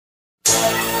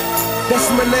That's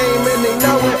my name and they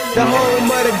know it. The home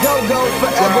of the go-go,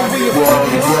 forever we a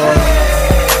fucking slave.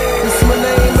 That's my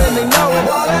name and they know it.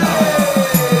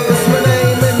 That's my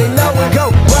name and they know it. Go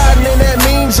riding in that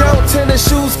mean Joe, tennis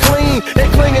shoes clean. They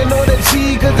clinging on the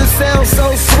G cause it sounds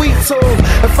so sweet to them.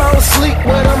 If I don't sleep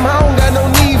with them, I don't got no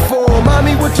need for them.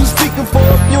 Mommy, what you speaking for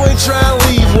if you ain't trying to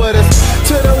leave with us?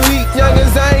 To the weak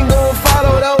youngins, I ain't gon'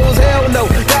 follow those. Hell no,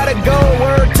 gotta go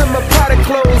word to my product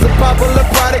clothes. A popular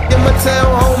product in my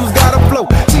town, homes gotta flow.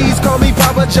 Cheese call me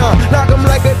Papa John, knock 'em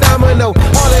like a domino.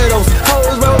 All of those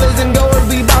hoes, rollers, and goers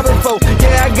be bobbing for.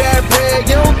 Yeah, I got bread,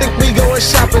 you don't think we going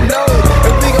shopping, no.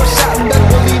 If we go shopping, best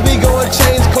believe we going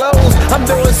change clothes. I'm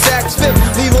doing Saks Fifth,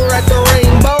 leave her at the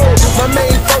Rainbow. My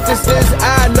main focus is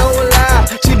I, no lie.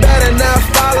 She better not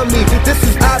follow me, this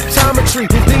is optometry.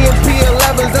 DMP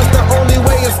 11s, that's the only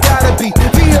way it's gotta be.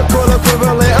 Vehicle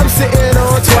equivalent, I'm sitting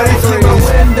on 23. My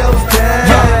windows down,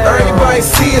 everybody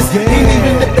see us. And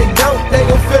even if they don't, they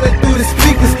gon' feel it through the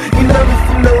speakers. You know me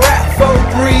from the rap,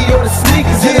 4-3 or the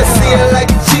sneakers. Yeah, see it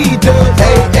like a G-Dub,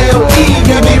 A-L-E.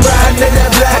 You be riding in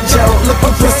that black Joe,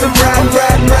 looking for some riding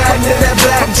in that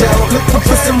black Joe. Looking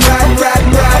for some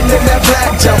riding in that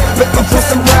black Joe. Looking for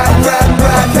some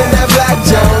riding in that black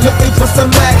Joe. Looking for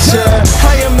some action.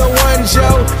 I am the one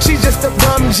Joe, she just a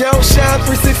bum Joe. Shine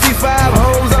 365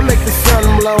 homes, I make the sun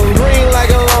blow. Green like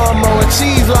a lawnmower,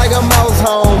 cheese like a mouse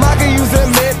home. I can use a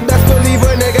mint, best believe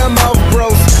a nigga mouth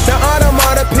gross. The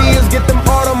automatopoeias get them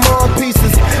Audemars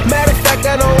pieces. Matter of fact,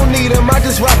 I don't need them, I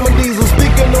just rock my diesel.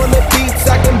 Speaking on the beats,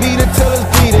 I can beat it till it's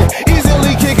beating.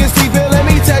 Easily kick his teeth, and let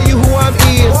me tell you who I'm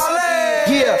is.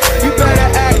 Yeah, you better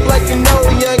act like you know,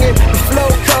 youngin'. The flow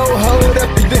cold, hold up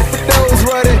the dick for those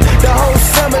running. The whole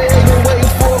summer ain't been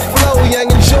waiting for a flow,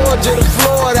 youngin'. Georgia to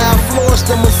Florida, I floored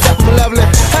them with something lovely.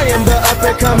 I am the up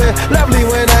and coming, lovely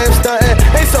when I am stunting.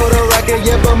 Ain't sold a record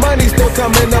yet, but money still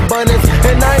come in abundance.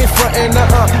 And I ain't frontin',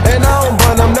 and I don't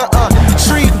bun them,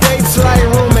 Street dates like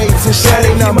roommates and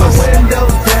shawty numbers.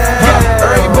 Windows down,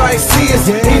 everybody see us.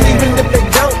 And even if they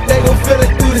don't, they gon' feel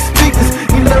it through the speakers.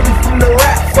 You know me from the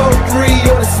rap,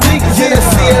 4-3 or the sneakers. Yeah,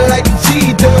 see it like a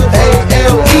G-Dub,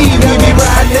 A-L-E. We be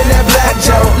riding in that black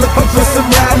Joe, looking for some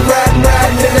riding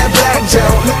in that black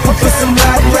Joe. Looking for some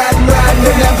riding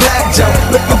in that black Joe.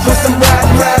 Looking for some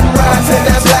riding in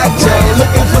that black Joe.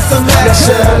 Looking for some action.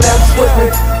 To the left with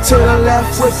it, to the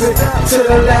left with it, to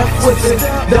the left with it.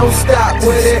 Don't stop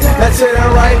with it. Now to the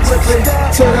right with it,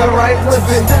 to the right with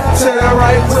it, to the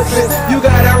right with it. You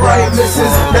got it right,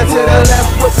 missus. Now to the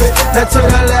left with it, now to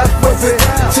the left with it,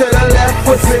 to the left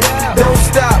with it. Don't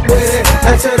stop with it.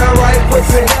 Now to the right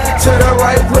with it, to the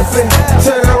right with it,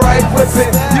 to the right with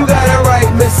it. You got it right,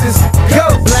 missus.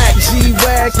 Go! Black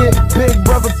G-Wagon, big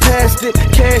brother passed it.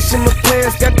 Cash in my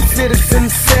plans, got the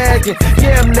citizens sagging.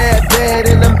 Yeah, I'm that bad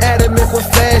and I'm adamant with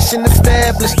fashion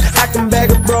established. I can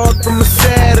bag a broad from a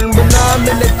Saturn, but now I'm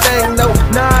in that thing though.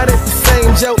 Nah, that's the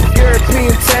same joke.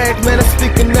 European tag, man, I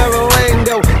speak another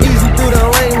lingo.